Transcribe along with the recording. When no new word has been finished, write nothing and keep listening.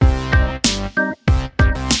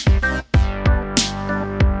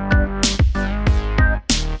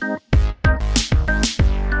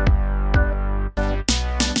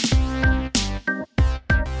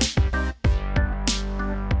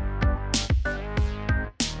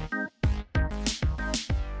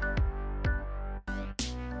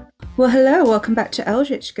Well, hello, welcome back to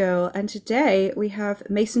Eldritch Girl. And today we have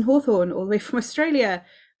Mason Hawthorne, all the way from Australia,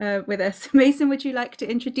 with us. Mason, would you like to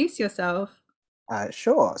introduce yourself?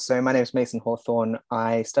 Sure. So my name is Mason Hawthorne.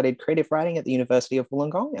 I studied creative writing at the University of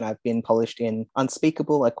Wollongong, and I've been published in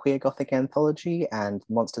Unspeakable, a queer gothic anthology, and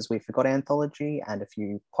Monsters We Forgot anthology, and a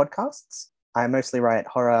few podcasts. I mostly write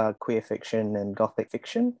horror, queer fiction, and gothic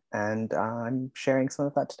fiction, and I'm sharing some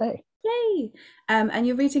of that today. Yay! And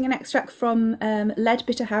you're reading an extract from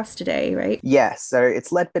Leadbitter House today, right? Yes, so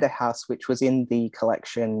it's Leadbitter House, which was in the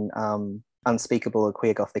collection Unspeakable, a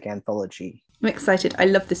queer gothic anthology. I'm excited. I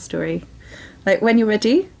love this story. Like, when you're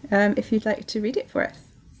ready, if you'd like to read it for us.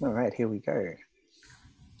 All right, here we go.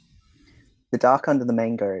 The dark under the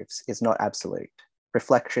mangroves is not absolute.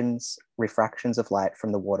 Reflections, refractions of light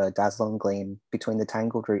from the water dazzle and gleam between the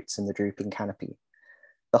tangled roots in the drooping canopy.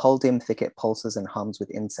 The whole dim thicket pulses and hums with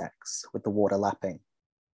insects, with the water lapping.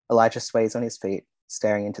 Elijah sways on his feet,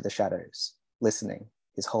 staring into the shadows, listening,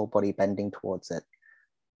 his whole body bending towards it,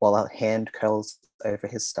 while a hand curls over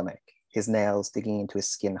his stomach, his nails digging into his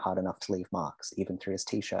skin hard enough to leave marks, even through his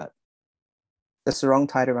t-shirt. The sarong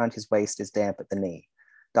tied around his waist is damp at the knee,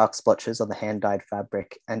 dark splotches on the hand-dyed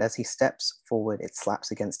fabric, and as he steps forward, it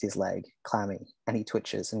slaps against his leg, clammy, and he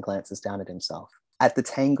twitches and glances down at himself. At the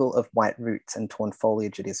tangle of white roots and torn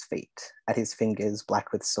foliage at his feet, at his fingers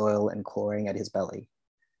black with soil and clawing at his belly.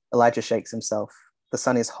 Elijah shakes himself. The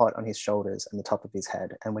sun is hot on his shoulders and the top of his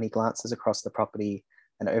head, and when he glances across the property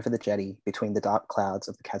and over the jetty between the dark clouds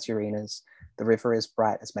of the casuarinas, the river is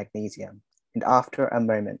bright as magnesium. And after a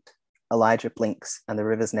moment, Elijah blinks and the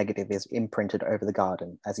river's negative is imprinted over the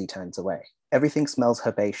garden as he turns away. Everything smells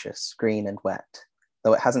herbaceous, green and wet,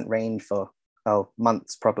 though it hasn't rained for,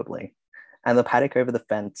 months probably. And the paddock over the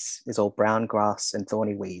fence is all brown grass and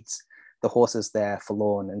thorny weeds, the horses there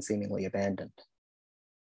forlorn and seemingly abandoned.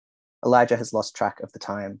 Elijah has lost track of the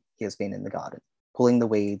time he has been in the garden, pulling the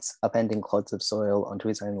weeds, upending clods of soil onto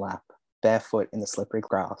his own lap, barefoot in the slippery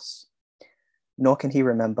grass. Nor can he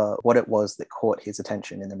remember what it was that caught his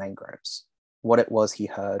attention in the mangroves, what it was he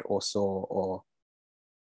heard or saw, or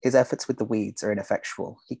his efforts with the weeds are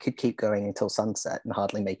ineffectual. He could keep going until sunset and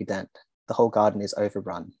hardly make a dent. The whole garden is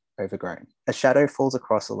overrun, overgrown. A shadow falls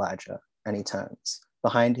across Elijah, and he turns.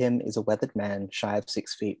 Behind him is a weathered man, shy of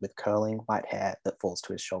 6 feet, with curling white hair that falls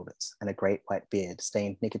to his shoulders, and a great white beard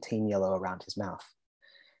stained nicotine yellow around his mouth.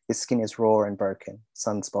 His skin is raw and broken,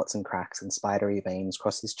 sunspots and cracks and spidery veins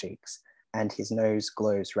cross his cheeks, and his nose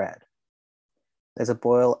glows red. There's a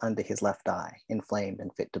boil under his left eye, inflamed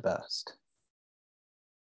and fit to burst.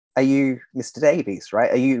 Are you Mr. Davies,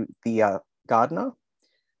 right? Are you the gardener?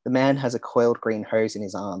 The man has a coiled green hose in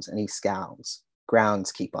his arms and he scowls.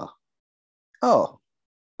 Groundskeeper. Oh.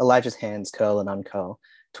 Elijah's hands curl and uncurl,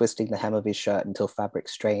 twisting the hem of his shirt until fabric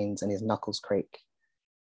strains and his knuckles creak.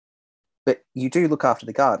 But you do look after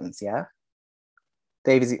the gardens, yeah?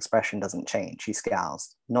 Davy's expression doesn't change. He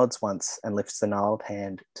scowls, nods once, and lifts the gnarled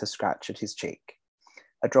hand to scratch at his cheek.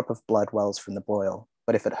 A drop of blood wells from the boil,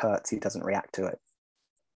 but if it hurts, he doesn't react to it.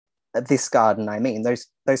 At this garden, I mean, those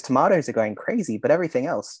tomatoes are going crazy, but everything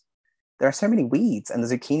else, there are so many weeds, and the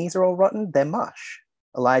zucchinis are all rotten, they're mush.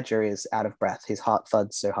 Elijah is out of breath. His heart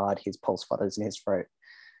thuds so hard his pulse flutters in his throat.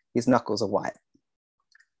 His knuckles are white.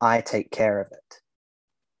 I take care of it.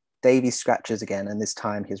 Davy scratches again, and this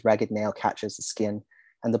time his ragged nail catches the skin,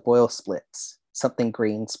 and the boil splits. Something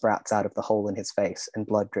green sprouts out of the hole in his face, and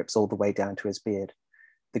blood drips all the way down to his beard.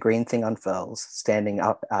 The green thing unfurls, standing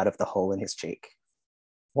up out of the hole in his cheek.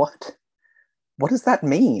 What? What does that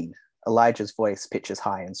mean? Elijah's voice pitches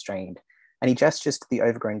high and strained, and he gestures to the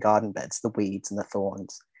overgrown garden beds, the weeds and the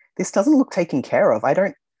thorns. This doesn't look taken care of. I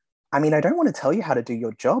don't want to tell you how to do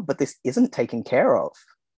your job, but this isn't taken care of.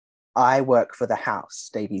 I work for the house,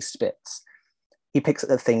 Davy spits. He picks at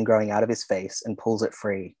the thing growing out of his face and pulls it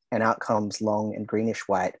free, and out comes long and greenish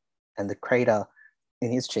white, and the crater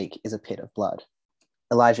in his cheek is a pit of blood.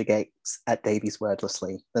 Elijah gapes at Davies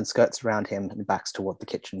wordlessly, then skirts around him and backs toward the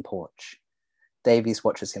kitchen porch. Davies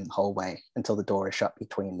watches him the whole way until the door is shut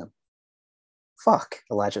between them. Fuck,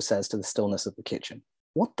 Elijah says to the stillness of the kitchen.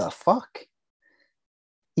 What the fuck?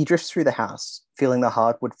 He drifts through the house, feeling the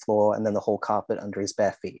hardwood floor and then the whole carpet under his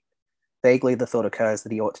bare feet. Vaguely, the thought occurs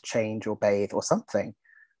that he ought to change or bathe or something.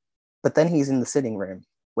 But then he's in the sitting room,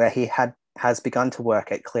 where he has begun to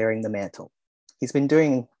work at clearing the mantle. He's been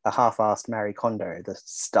doing a half-assed Marie Kondo. The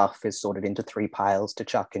stuff is sorted into 3 piles to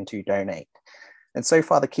chuck and 2 donate. And so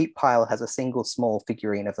far, the keep pile has a single small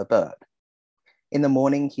figurine of a bird. In the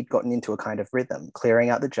morning, he'd gotten into a kind of rhythm, clearing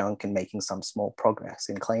out the junk and making some small progress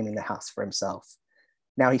in claiming the house for himself.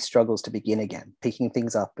 Now he struggles to begin again, picking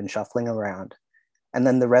things up and shuffling around. And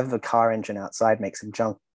then the rev of a car engine outside makes him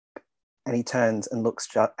jump and he turns and looks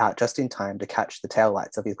out just in time to catch the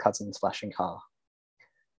taillights of his cousin's flashing car.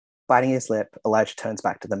 Biting his lip, Elijah turns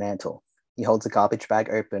back to the mantle. He holds a garbage bag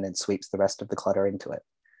open and sweeps the rest of the clutter into it.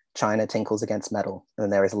 China tinkles against metal, and then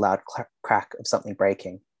there is a loud crack of something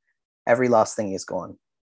breaking. Every last thing is gone,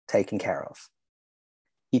 taken care of.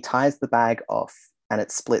 He ties the bag off, and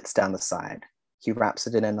it splits down the side. He wraps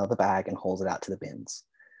it in another bag and hauls it out to the bins.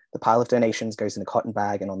 The pile of donations goes in a cotton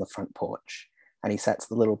bag and on the front porch, and he sets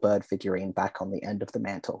the little bird figurine back on the end of the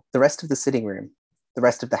mantle. The rest of the sitting room, the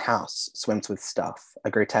rest of the house swims with stuff, a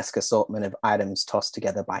grotesque assortment of items tossed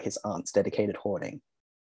together by his aunt's dedicated hoarding.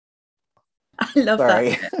 I love Sorry.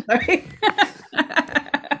 that. Sorry.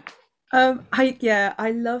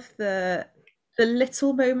 I love the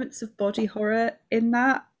little moments of body horror in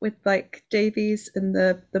that, with like Davies and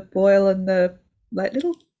the boil and the like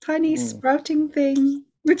little tiny sprouting thing,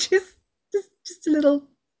 which is just a little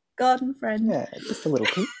garden friend. Yeah, just a little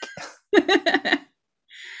peek.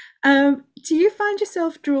 Do you find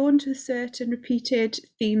yourself drawn to certain repeated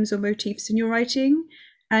themes or motifs in your writing?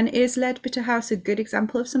 And is Leadbitter House a good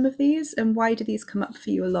example of some of these? And why do these come up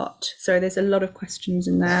for you a lot? So there's a lot of questions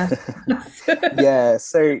in there. Yeah,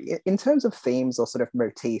 so in terms of themes or sort of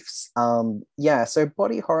motifs, so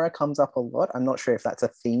body horror comes up a lot. I'm not sure if that's a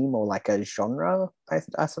theme or like a genre,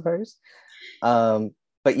 I suppose.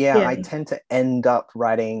 But yeah, I tend to end up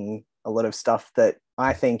writing a lot of stuff that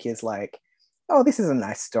I think is like, oh, this is a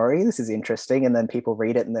nice story, this is interesting, and then people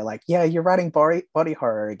read it and they're like, yeah, you're writing body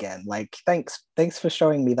horror again, like thanks for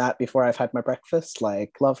showing me that before I've had my breakfast,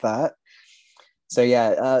 like love that. So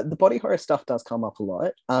yeah, the body horror stuff does come up a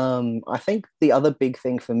lot. I think the other big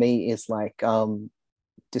thing for me is like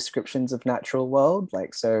descriptions of natural world,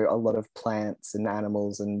 like so a lot of plants and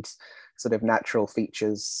animals and sort of natural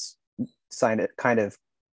features kind of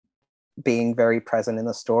being very present in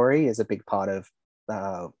the story is a big part of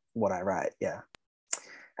what I write, yeah.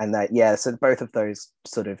 And that, yeah, so both of those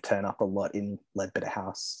sort of turn up a lot in Leadbitter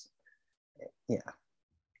House. Yeah.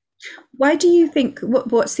 Why do you think,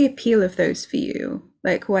 what's the appeal of those for you?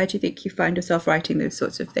 Like, why do you think you find yourself writing those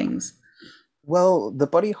sorts of things? Well, the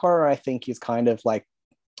body horror, I think, is kind of like,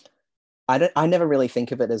 I never really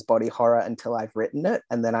think of it as body horror until I've written it.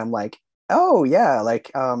 And then I'm like, oh yeah,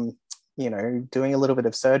 like, doing a little bit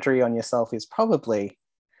of surgery on yourself is probably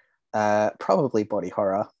body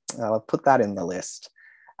horror. I'll put that in the list.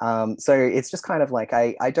 So it's just kind of like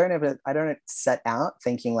I don't set out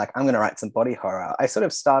thinking like I'm going to write some body horror. I sort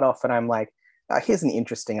of start off and I'm like, here's an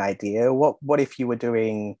interesting idea. What if you were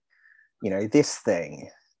doing, this thing,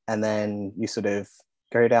 and then you sort of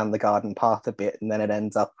go down the garden path a bit, and then it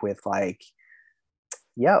ends up with like,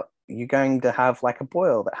 yeah, you're going to have like a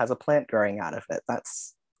boil that has a plant growing out of it.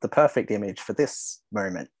 That's the perfect image for this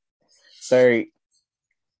moment. So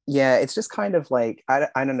yeah, it's just kind of like, I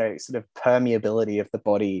don't know, sort of permeability of the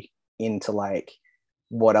body into like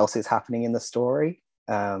what else is happening in the story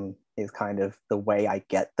is kind of the way I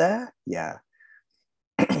get there. Yeah.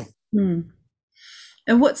 And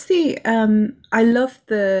what's the I love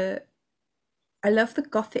the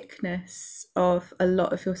gothicness of a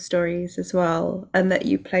lot of your stories as well, and that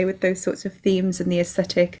you play with those sorts of themes and the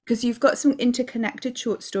aesthetic, because you've got some interconnected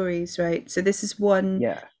short stories, right? So this is one,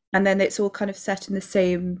 yeah, and then it's all kind of set in the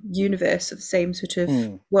same universe of the same sort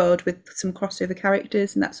of world with some crossover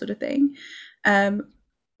characters and that sort of thing.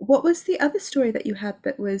 What was the other story that you had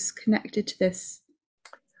that was connected to this?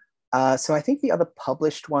 So I think the other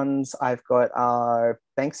published ones I've got are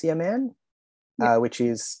Banksia Man, which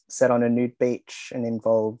is set on a nude beach and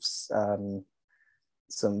involves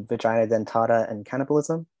some vagina dentata and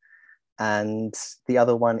cannibalism. And the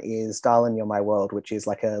other one is Darling, You're My World, which is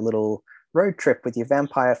like a little road trip with your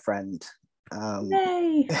vampire friend.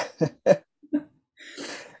 Yay!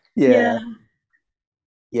 Yeah.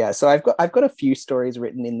 Yeah, so I've got a few stories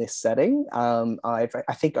written in this setting. I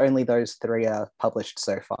think only those 3 are published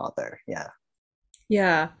so far, though.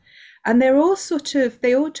 Yeah, and they're all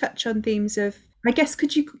they all touch on themes of, I guess,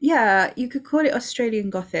 you could call it Australian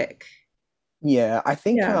Gothic. Yeah, I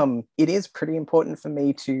think Yeah. it is pretty important for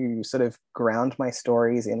me to sort of ground my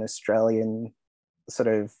stories in Australian sort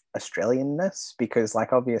of Australianness, because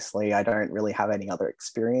like obviously I don't really have any other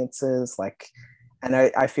experiences, like, and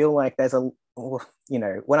I feel like there's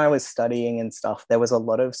when I was studying and stuff, there was a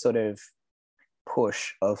lot of sort of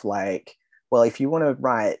push of like, well, if you want to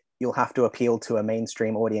write, you'll have to appeal to a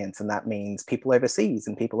mainstream audience, and that means people overseas,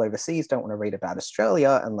 and people overseas don't want to read about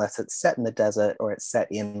Australia unless it's set in the desert or it's set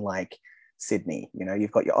in like Sydney.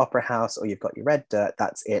 You've got your opera house or you've got your red dirt,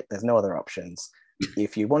 that's it, there's no other options.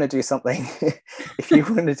 if you want to do something, if you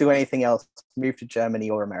want to do anything else, move to Germany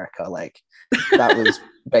or America. Like that was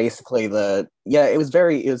basically the, yeah, it was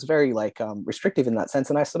very like restrictive in that sense.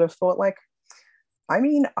 And I sort of thought like, I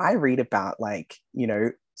mean, I read about like, you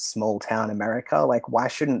know, small town America. Like, why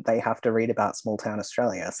shouldn't they have to read about small town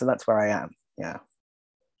Australia? So that's where I am. Yeah.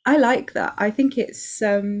 I like that. I think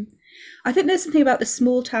I think there's something about the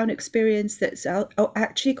small town experience that's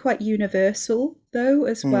actually quite universal, though,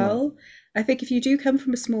 as Mm, well. I think if you do come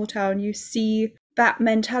from a small town, you see that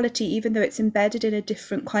mentality, even though it's embedded in a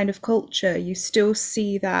different kind of culture, you still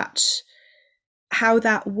see that how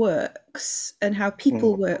that works and how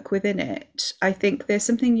people mm, work within it. I think there's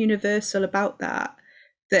something universal about that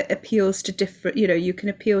that appeals to different, you can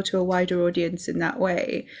appeal to a wider audience in that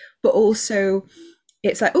way, but also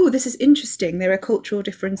it's like, oh, this is interesting. There are cultural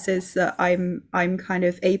differences that I'm kind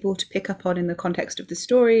of able to pick up on in the context of the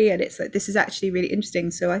story, and it's like this is actually really interesting.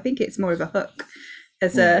 So I think it's more of a hook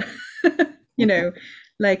as mm. a, you know,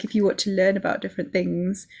 like if you want to learn about different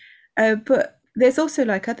things. But there's also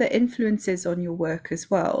like other influences on your work as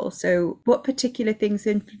well. So what particular things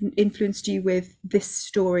influenced you with this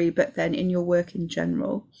story, but then in your work in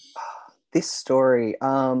general? This story,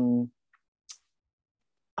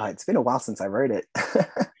 it's been a while since I wrote it.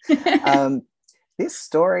 um, this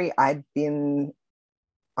story, I think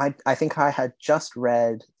I had just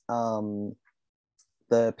read The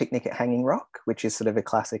Picnic at Hanging Rock, which is sort of a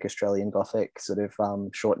classic Australian Gothic sort of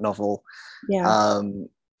short novel. Yeah. Um,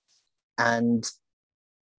 and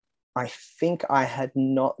I think I had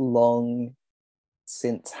not long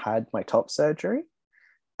since had my top surgery.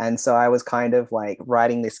 And so I was kind of like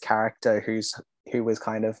writing this character who was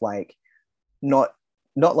kind of like not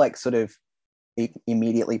not like sort of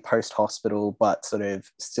immediately post hospital, but sort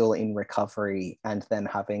of still in recovery, and then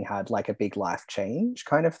having had like a big life change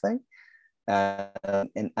kind of thing.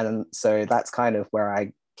 And so that's kind of where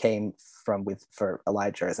I came from with for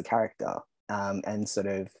Elijah as a character. And sort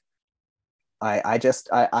of I at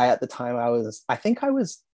the time I think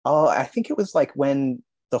it was like when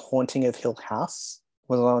The Haunting of Hill House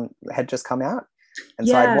had just come out, and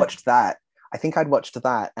so I'd Yeah. watched that. I think I'd watched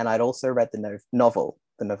that, and I'd also read the novel,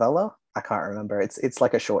 the novella. I can't remember. It's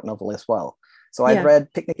like a short novel as well. So I'd Yeah.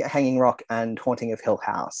 read Picnic at Hanging Rock and Haunting of Hill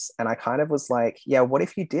House, and I kind of was like, yeah, what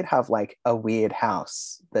if you did have like a weird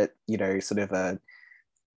house that, you know, sort of a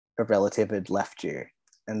relative had left you?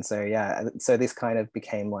 And so yeah, so this kind of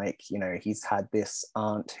became like, you know, he's had this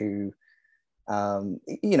aunt who,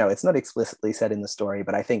 you know, it's not explicitly said in the story,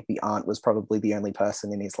 but I think the aunt was probably the only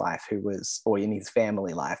person in his life who was, or in his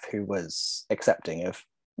family life, who was accepting of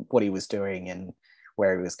what he was doing and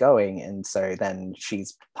where he was going. And so then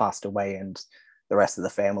she's passed away, and the rest of the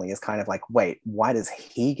family is kind of like, wait, why does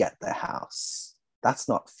he get the house? That's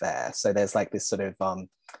not fair. So there's like this sort of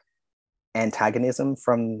antagonism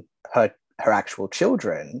from her actual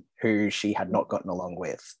children who she had not gotten along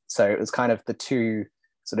with. So it was kind of the two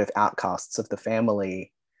sort of outcasts of the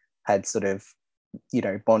family had sort of, you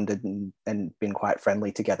know, bonded and been quite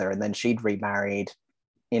friendly together. And then she'd remarried,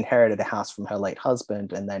 inherited a house from her late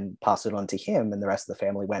husband, and then passed it on to him. And the rest of the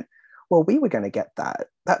family went, well, we were going to get that.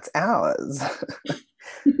 That's ours.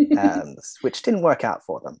 Which didn't work out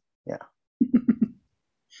for them. Yeah.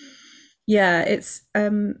 Yeah,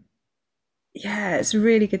 it's a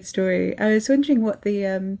really good story. I was wondering what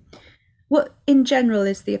in general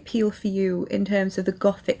is the appeal for you in terms of the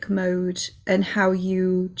gothic mode and how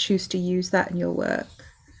you choose to use that in your work.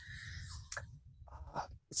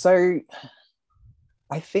 So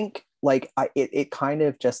I think like it kind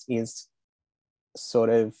of just is sort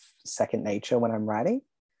of second nature when I'm writing.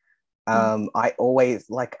 Mm. I always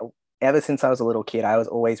like, ever since I was a little kid, I was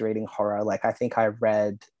always reading horror. Like I think I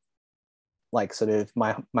read like sort of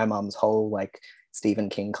my mom's whole like Stephen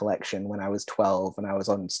King collection when I was 12, and I was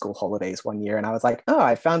on school holidays one year, and I was like, oh,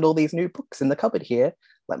 I found all these new books in the cupboard here.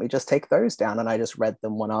 Let me just take those down. And I just read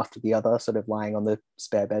them one after the other, sort of lying on the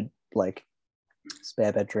spare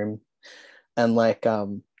bedroom. And like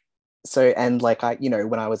so, and like I, you know,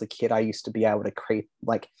 when I was a kid, I used to be able to creep,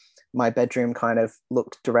 like my bedroom kind of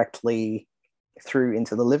looked directly through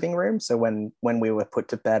into the living room. So when we were put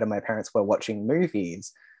to bed and my parents were watching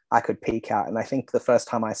movies, I could peek out. And I think the first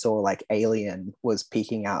time I saw like Alien was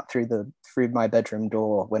peeking out through my bedroom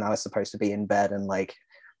door when I was supposed to be in bed, and like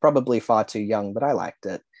probably far too young, but I liked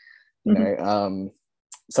it, you Mhm. know.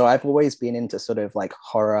 So I've always been into sort of like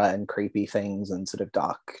horror and creepy things and sort of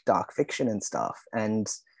dark fiction and stuff. And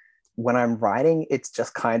when I'm writing, it's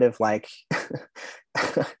just kind of like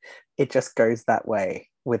it just goes that way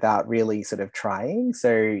without really sort of trying.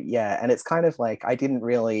 So yeah, and it's kind of like I didn't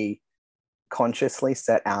really consciously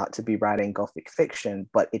set out to be writing Gothic fiction,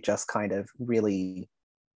 but it just kind of really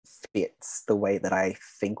fits the way that I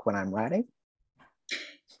think when I'm writing.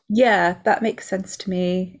 Yeah, that makes sense to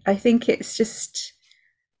me. I think it's just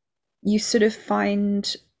you sort of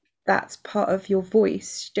find that's part of your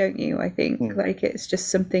voice, don't you? I think Mm, like it's just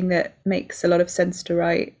something that makes a lot of sense to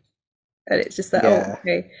write, and it's just like, oh, yeah.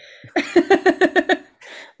 okay.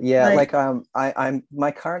 Yeah, Like, like I'm my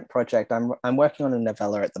current project, I'm working on a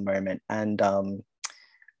novella at the moment, and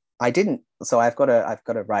I didn't. So I've got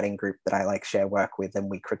a writing group that I like share work with, and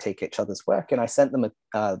we critique each other's work. And I sent them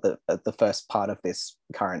the first part of this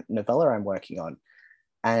current novella I'm working on,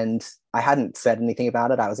 and I hadn't said anything about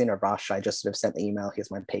it. I was in a rush. I just sort of sent the email. Here's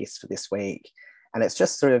my piece for this week, and it's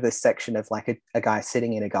just sort of this section of like a guy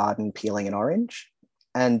sitting in a garden peeling an orange,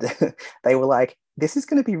 and they were like, "This is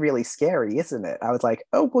going to be really scary, isn't it?" I was like,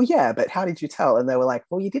 "Oh well, yeah, but how did you tell?" And they were like,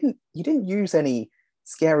 "Well, you didn't use any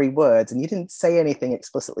scary words, and you didn't say anything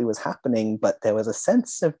explicitly was happening, but there was a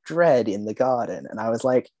sense of dread in the garden." And I was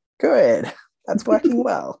like, "Good, that's working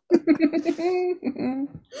well."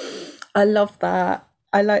 I love that.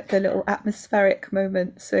 I like the little atmospheric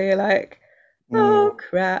moments where you're like, Mm, oh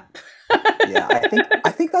crap. yeah,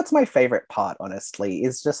 I think that's my favorite part, honestly,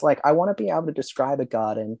 is just like I want to be able to describe a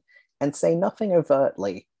garden and say nothing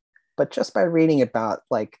overtly, but just by reading about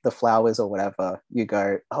like the flowers or whatever, you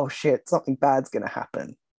go, "Oh shit, something bad's gonna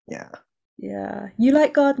happen." Yeah. Yeah. You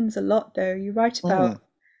like gardens a lot though. You write Mm,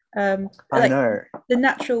 about I like know. the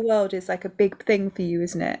natural world is like a big thing for you,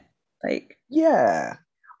 isn't it? Like, Yeah.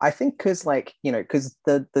 I think because like, because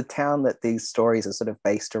the town that these stories are sort of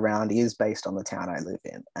based around is based on the town I live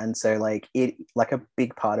in. And so like it like a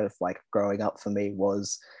big part of like growing up for me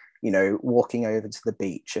was, walking over to the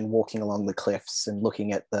beach and walking along the cliffs and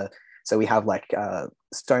looking at the so we have like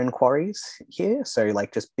stone quarries here. So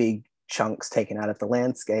like just big chunks taken out of the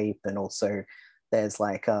landscape. And also there's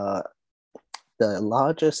like the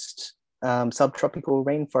largest subtropical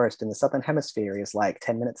rainforest in the southern hemisphere is like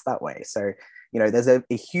 10 minutes that way. So, there's a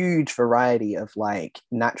huge variety of like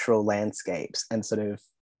natural landscapes and sort of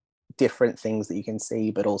different things that you can see,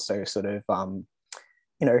 but also sort of,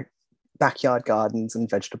 you know, backyard gardens and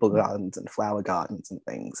vegetable gardens and flower gardens and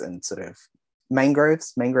things, and sort of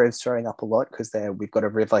mangroves showing up a lot because we've got a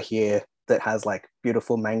river here that has like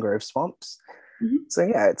beautiful mangrove swamps. mhm. So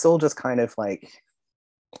yeah, it's all just kind of like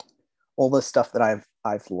all the stuff that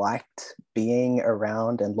I've liked being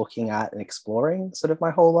around and looking at and exploring sort of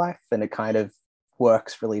my whole life, and it kind of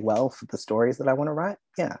works really well for the stories that I want to write.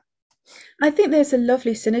 Yeah. I think there's a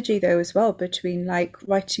lovely synergy though as well between like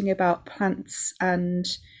writing about plants and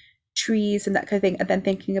trees and that kind of thing, and then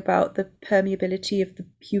thinking about the permeability of the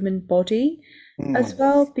human body as Mm.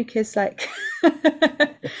 well. Because like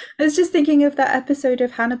I was just thinking of that episode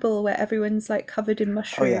of Hannibal where everyone's like covered in Oh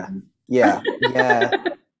yeah, mushroom. yeah.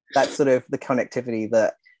 That's sort of the connectivity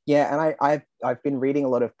that yeah. And I've been reading a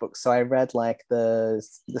lot of books. So I read like the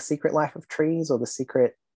Secret Life of Trees or the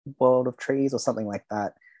Secret World of Trees or something like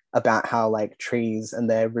that, about how like trees and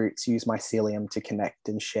their roots use mycelium to connect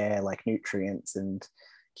and share like nutrients and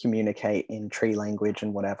communicate in tree language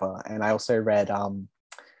and whatever. And I also read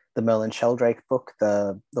the Merlin Sheldrake book,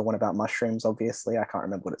 the one about mushrooms. Obviously, I can't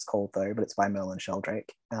remember what it's called though, but it's by Merlin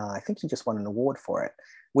Sheldrake. I think he just won an award for it,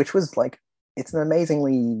 which was like it's an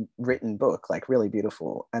amazingly written book, like really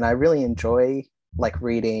beautiful. And I really enjoy like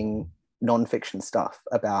reading nonfiction stuff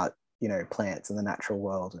about plants and the natural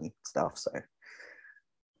world and stuff. So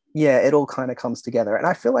yeah, it all kind of comes together, and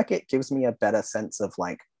I feel like it gives me a better sense of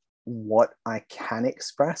like what I can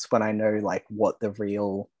express when I know like what the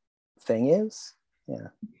real thing is. Yeah.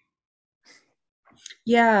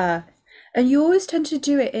 Yeah. And you always tend to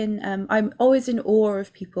do it in, I'm always in awe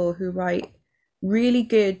of people who write really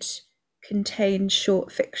good contained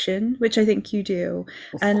short fiction, which I think you do.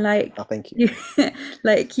 And Oh, like thank you. you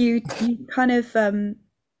like you kind of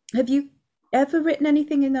have you ever written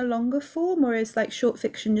anything in a longer form, or is like short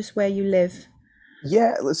fiction just where you live?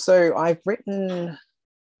 Yeah, so I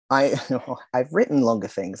I've written longer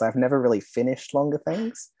things. I've never really finished longer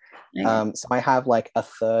things. Okay. So I have like a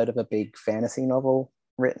third of a big fantasy novel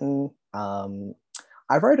written.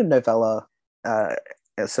 I wrote a novella,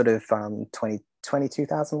 sort of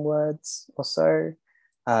 22,000 words or so,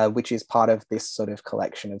 which is part of this sort of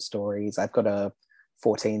collection of stories. I've got a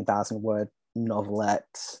 14,000 word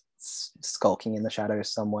novelette skulking in the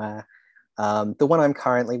shadows somewhere. The one I'm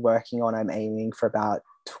currently working on, I'm aiming for about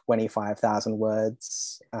 25,000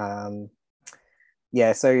 words.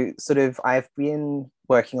 Yeah, so sort of I've been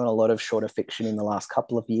working on a lot of shorter fiction in the last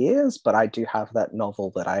couple of years, but I do have that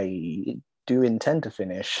novel that I do intend to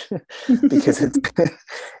finish because it's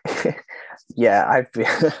Yeah, I've been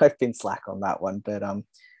I've been slack on that one, but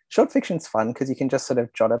short fiction's fun because you can just sort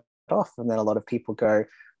of jot it off, and then a lot of people go,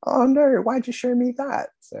 "Oh no, why'd you show me that?"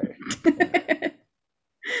 So yeah.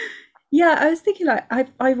 Yeah, I was thinking like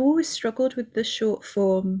I've always struggled with the short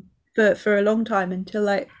form for a long time until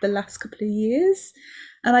like the last couple of years.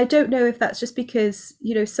 And I don't know if that's just because,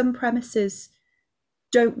 some premises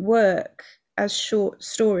don't work as short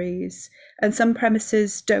stories and some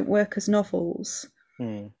premises don't work as novels.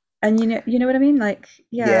 Hmm. And you know what I mean? Like,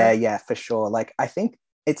 Yeah, yeah. yeah, for sure. Like, I think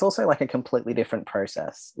it's also like a completely different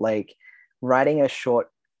process. Like, writing a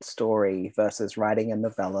short story versus writing a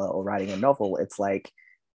novella or writing a novel, it's like,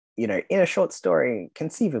 in a short story,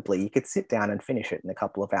 conceivably, you could sit down and finish it in a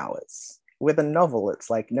couple of hours. With a novel, it's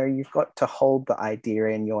like, no, you've got to hold the idea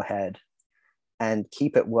in your head and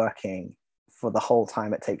keep it working for the whole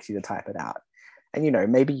time it takes you to type it out. And,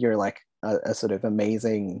 maybe you're like a sort of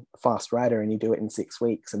amazing fast writer and you do it in 6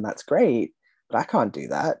 weeks, and that's great, but I can't do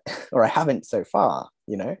that, or I haven't so far.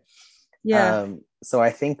 Yeah. So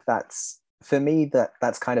I think that's, for me,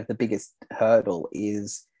 that's kind of the biggest hurdle,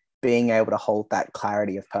 is being able to hold that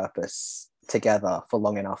clarity of purpose together for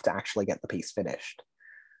long enough to actually get the piece finished.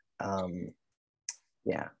 um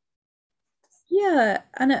yeah. Yeah.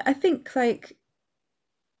 And I think like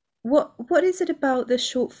what is it about the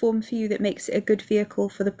short form for you that makes it a good vehicle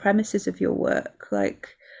for the premises of your work?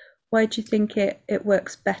 Like, why do you think it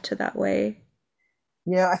works better that way?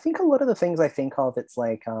 Yeah, I think a lot of the things I think of, it's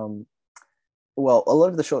like, well, a lot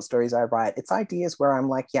of the short stories I write, it's ideas where I'm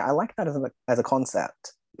like, yeah, I like that as a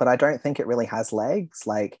concept, but I don't think it really has legs.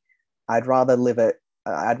 Like, I'd rather live it,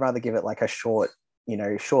 I'd rather give it like a short,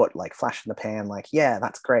 like flash in the pan, like, yeah,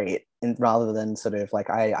 that's great. And rather than sort of like,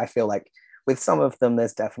 I feel like with some of them,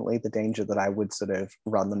 there's definitely the danger that I would sort of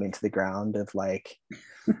run them into the ground of like,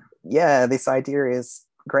 yeah, this idea is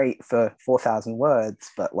great for 4,000 words,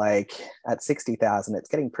 but like at 60,000, it's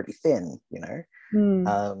getting pretty thin. Hmm.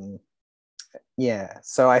 Um, yeah,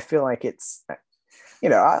 so I feel like it's,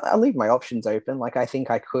 I leave my options open. Like, I think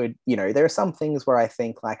I could, there are some things where I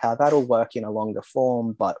think like, that'll work in a longer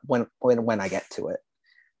form, but when I get to it.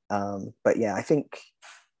 But yeah, I think,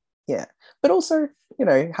 yeah. But also,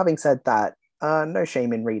 having said that, no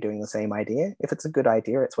shame in redoing the same idea. If it's a good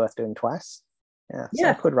idea, it's worth doing twice. Yeah, so I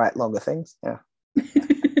Yeah. could write longer things. Yeah.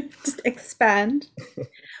 Just expand.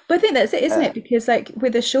 But I think that's it, isn't Uh, it? Because like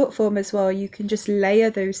with a short form as well, you can just layer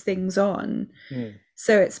those things on. hmm,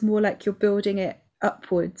 So it's more like you're building it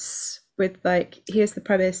upwards with like, here's the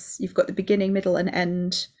premise, you've got the beginning, middle, and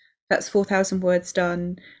end. That's 4,000 words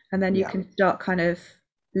done. And then you yeah. can start kind of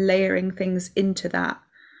layering things into that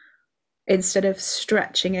instead of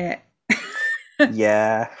stretching it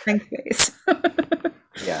Yeah. lengthways.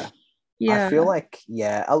 Yeah. I feel Yeah. like,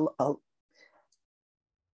 yeah,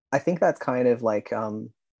 I think that's kind of like,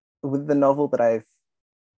 with the novel that I've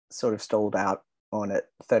sort of stalled out on at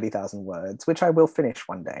 30,000 words, which I will finish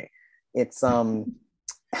one day. It's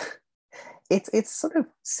it's sort of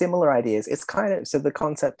similar ideas. It's kind of, so the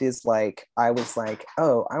concept is like, I was like,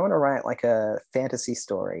 oh, I want to write like a fantasy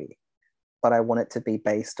story, but I want it to be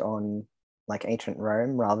based on like ancient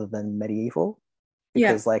Rome rather than medieval,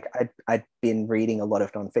 Yeah. because like I'd been reading a lot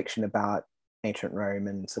of nonfiction about ancient Rome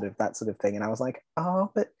and sort of that sort of thing, and I was like,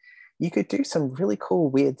 oh, but you could do some really cool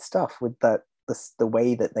weird stuff with the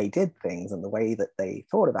way that they did things and the way that they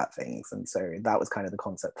thought about things, and so that was kind of the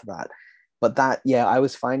concept for that. But that, yeah, I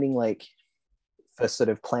was finding like, for sort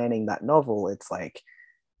of planning that novel, it's like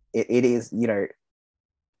it is,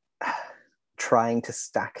 trying to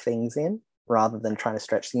stack things in rather than trying to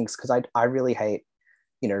stretch things, because I really hate,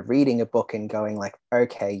 reading a book and going like,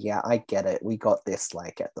 okay, yeah, I get it, we got this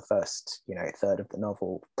like at the first, third of the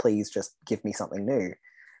novel, please just give me something new.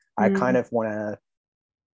 I kind Mm. of want to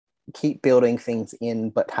keep building things in,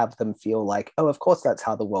 but have them feel like, oh, of course that's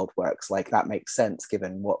how the world works, like that makes sense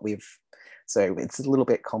given what we've, so it's a little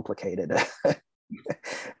bit complicated.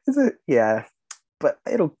 Is it? Yeah, but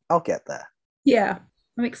I'll get there. Yeah.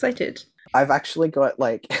 I'm excited. I've actually got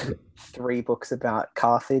like 3 books about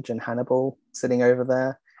Carthage and Hannibal sitting over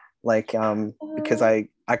there, like, because Oh,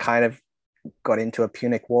 I kind of got into a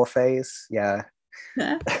Punic War phase. Yeah,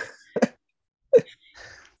 yeah.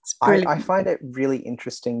 It's I brilliant. find it really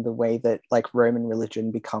interesting the way that like Roman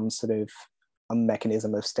religion becomes sort of a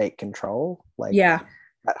mechanism of state control, like Yeah.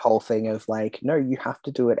 that whole thing of like, no, you have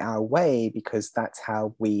to do it our way because that's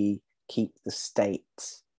how we keep the state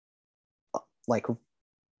like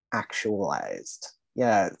actualized.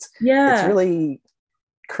 Yeah, it's Yeah. really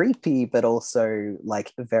creepy, but also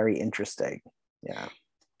like very interesting. Yeah.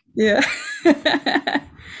 Yeah.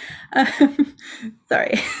 um,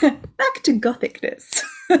 sorry. Back to gothicness.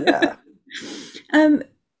 Yeah. um,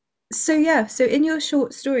 So yeah, so in your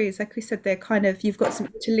short stories, like we said, they're kind of you've got some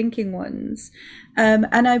interlinking ones, and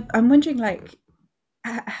I'm wondering like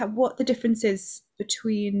what the difference is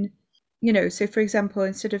between, so for example,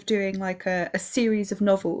 instead of doing like a series of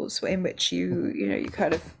novels in which you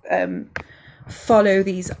kind of follow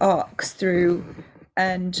these arcs through,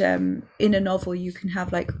 and in a novel you can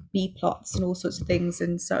have like B plots and all sorts of things,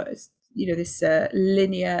 and so it's, this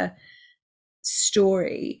linear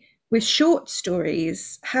story. With short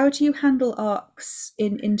stories, how do you handle arcs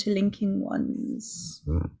in interlinking ones?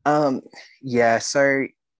 Um, yeah, so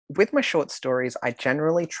with my short stories, I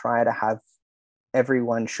generally try to have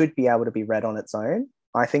everyone should be able to be read on its own.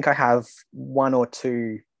 I think I have one or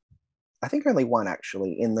two, I think only one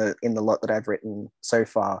actually in the lot that I've written so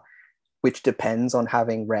far, which depends on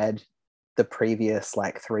having read the previous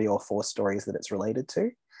like 3 or 4 stories that it's related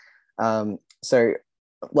to. So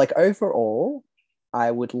like overall, I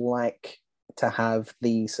would like to have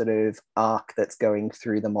the sort of arc that's going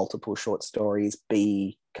through the multiple short stories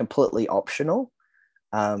be completely optional.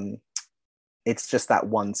 Um, it's just that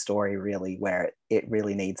one story really where it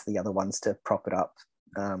really needs the other ones to prop it up,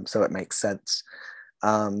 so it makes sense.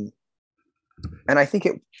 Um, and I think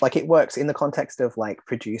it works in the context of like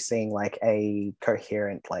producing like a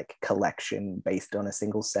coherent like collection based on a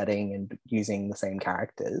single setting and using the same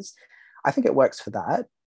characters. I think it works for that.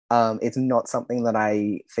 It's not something that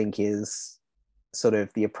I think is sort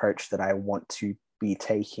of the approach that I want to be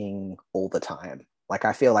taking all the time. Like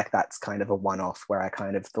I feel like that's kind of a one-off where I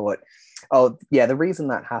kind of thought, oh yeah, the reason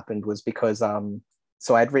that happened was because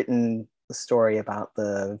so I'd written the story about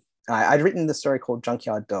I'd written the story called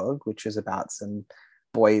Junkyard Dog, which is about some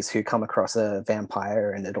boys who come across a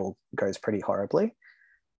vampire and it all goes pretty horribly.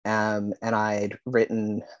 And I'd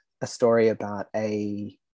written a story about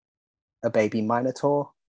a baby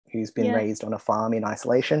Minotaur who's been Yeah. raised on a farm in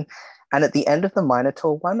isolation. And at the end of the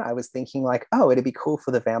Minotaur one, I was thinking like, oh, it'd be cool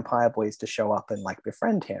for the vampire boys to show up and like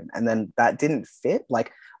befriend him. And then that didn't fit.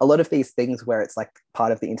 Like a lot of these things where it's like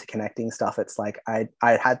part of the interconnecting stuff, it's like I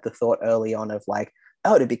had the thought early on of like,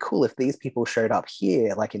 oh, it'd be cool if these people showed up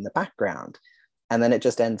here, like in the background. And then it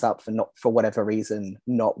just ends up for not for whatever reason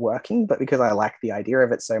not working. But because I like the idea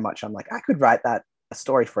of it so much, I'm like, I could write that a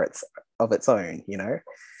story for its of its own, you know?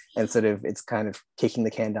 And sort of it's kind of kicking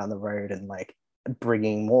the can down the road and like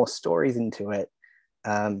bringing more stories into it,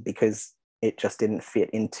 because it just didn't fit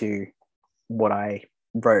into what I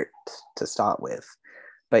wrote to start with.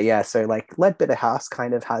 But yeah, so like Leadbitter House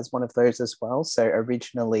kind of has one of those as well. So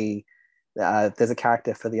originally, there's a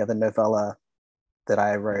character for the other novella that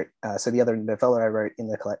I wrote. So the other novella I wrote in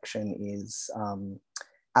the collection is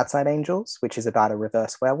Outside Angels, which is about a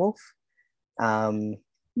reverse werewolf. Um, and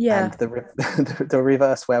Yeah. the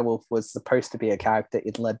reverse werewolf was supposed to be a character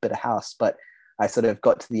in Leadbitter House, but I sort of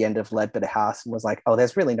got to the end of Leadbitter House and was like, oh,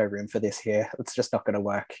 there's really no room for this here. It's just not going to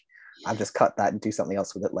work. I'll just cut that and do something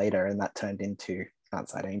else with it later, and that turned into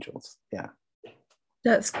Outside Angels. Yeah.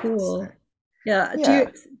 That's So cool. Yeah. Do you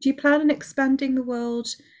yeah. do you plan on expanding the world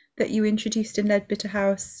that you introduced in Leadbitter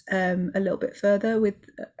House a little bit further with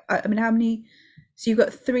I mean how many, so you've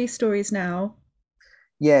got three stories now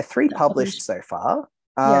Yeah, three that are published published. so far.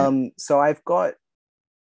 Yeah. So I've got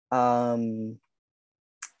um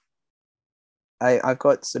I've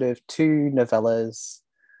got sort of two novellas,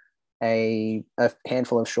 a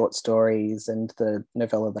handful of short stories, and the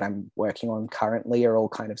novella that I'm working on currently are all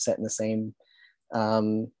kind of set in the same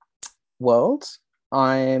um, world.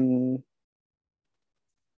 I'm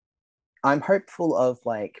I'm hopeful of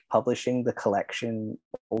like publishing the collection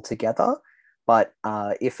altogether, but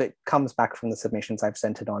if it comes back from the submissions I've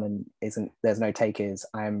sent it on and isn't there's no takers,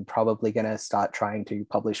 I'm probably going to start trying to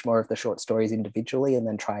publish more of the short stories individually and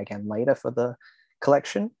then try again later for the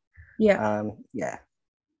collection. Yeah. Yeah,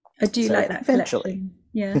 I do so like that eventually.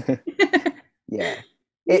 collection. Yeah. Yeah.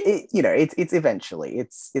 Yeah. It's eventually.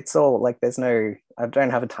 It's all like there's no I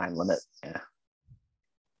don't have a time limit. Yeah.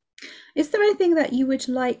 Is there anything that you would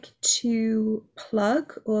like to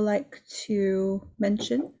plug or like to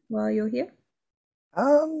mention while you're here?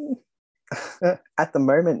 Um at the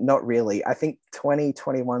moment, not really. I think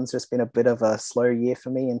 2021's just been a bit of a slow year for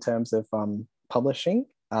me in terms of publishing.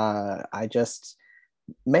 I just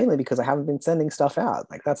mainly because I haven't been sending stuff out.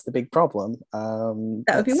 Like that's the big problem.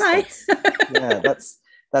 That would be why. That's yeah,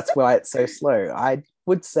 that's why it's so slow. I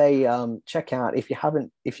would say check out if you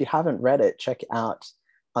haven't read it, check out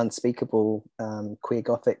Unspeakable Queer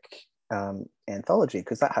Gothic anthology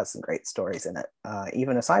because that has some great stories in it,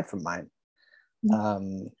 even aside from mine.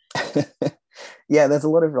 Um, yeah, there's a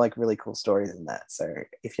lot of like really cool stories in that. So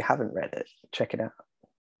if you haven't read it, check it out.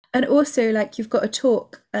 And also, like, you've got a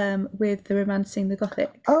talk with the Romancing the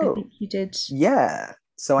Gothic. I Oh, think you did. yeah.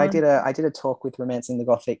 So I did a talk with Romancing the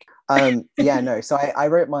Gothic. Yeah, no. So I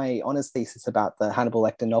wrote my honors thesis about the Hannibal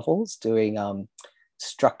Lecter novels, doing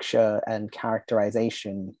structure and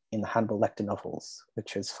characterization in the Hannibal Lecter novels,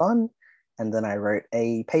 which was fun. And then I wrote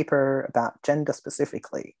a paper about gender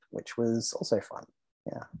specifically, which was also fun.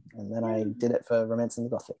 Yeah. And then I did it for Romancing the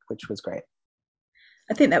Gothic, which was great.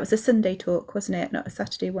 I think that was a Sunday talk, wasn't it? Not a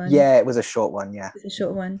Saturday one. Yeah, it was a short one. Yeah. It was a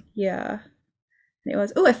short one. Yeah. And it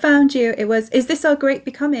was, oh, I found you. It was, is this our great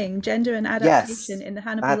becoming? Gender and adaptation Yes, in the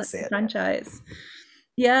Hannibal that's Lecter it. franchise.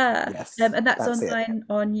 Yeah. Yes, And that's that's it. online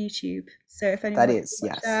on YouTube. So if anyone That wants is, to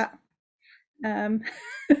watch yes. that, um,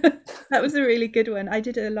 that was a really good one. I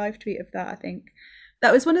did a live tweet of that, I think.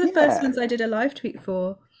 That was one of the first ones I did a live tweet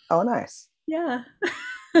for. Oh, nice. Yeah.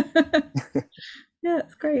 Yeah,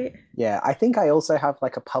 it's great. Yeah, I think I also have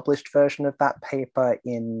like a published version of that paper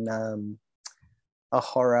in a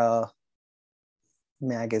horror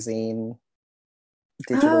magazine,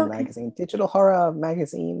 digital magazine, digital horror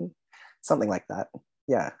magazine, something like that.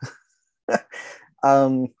 Yeah.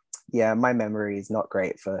 Yeah, my memory is not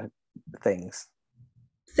great for things.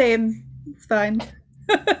 Same. It's fine.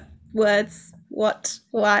 Words. What?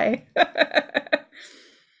 Why?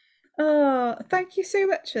 Oh, thank you so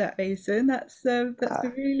much for that, Mason. That's been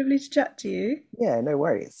really lovely to chat to you. Yeah, no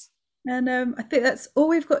worries. And I think that's all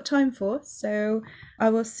we've got time for. So I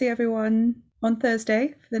will see everyone on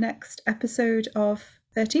Thursday for the next episode of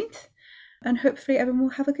 13th. And hopefully everyone will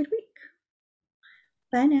have a good week.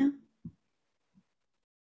 Bye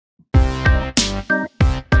now.